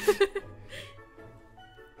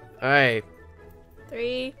 Alright.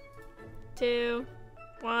 3, 2,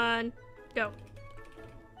 1, go.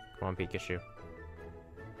 Come on, Pikachu.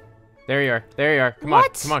 There you are. There you are. Come What?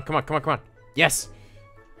 on. Come on. Come on. Come on. Come on. Yes.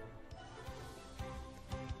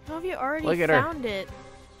 How have you already Look at her. found it?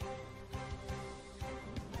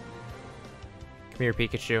 Come here,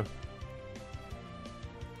 Pikachu.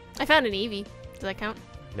 I found an Eevee. Does that count?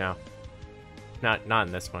 No. Not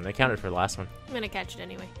in this one. They counted for the last one. I'm gonna catch it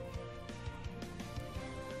anyway.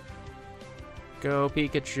 Go,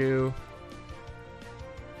 Pikachu.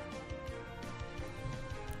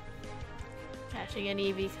 Catching an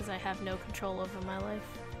Eevee because I have no control over my life.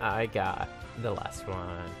 I got the last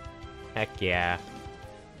one. Heck yeah.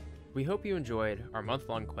 We hope you enjoyed our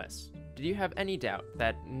month-long quest. Did you have any doubt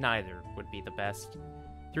that neither would be the best?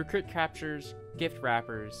 Through crit captures, gift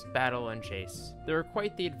wrappers, battle, and chase, there are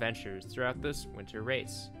quite the adventures throughout this winter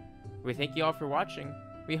race. We thank you all for watching.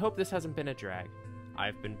 We hope this hasn't been a drag.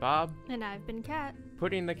 I've been Bob, And I've been Kat.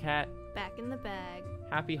 putting the cat. Back in the bag.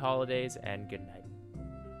 Happy holidays and good night.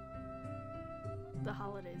 The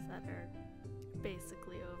holidays that are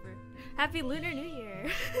basically over. Happy Lunar New Year!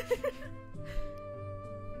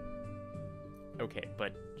 Okay,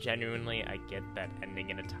 but genuinely, I get that ending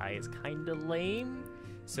in a tie is kinda lame.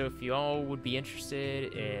 So if you all would be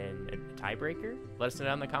interested in a tiebreaker, let us know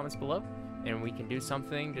down in the comments below, and we can do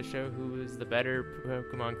something to show who is the better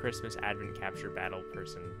Pokemon Christmas Advent Capture Battle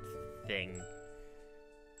person thing.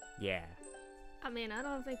 Yeah. I mean, I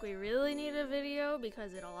don't think we really need a video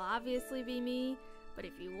because it'll obviously be me. But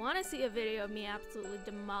if you want to see a video of me absolutely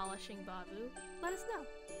demolishing Bobbu, let us know.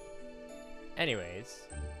 Anyways,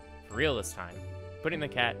 for real this time, putting the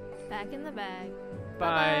cat. Back in the bag.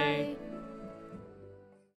 Bye. Bye-bye.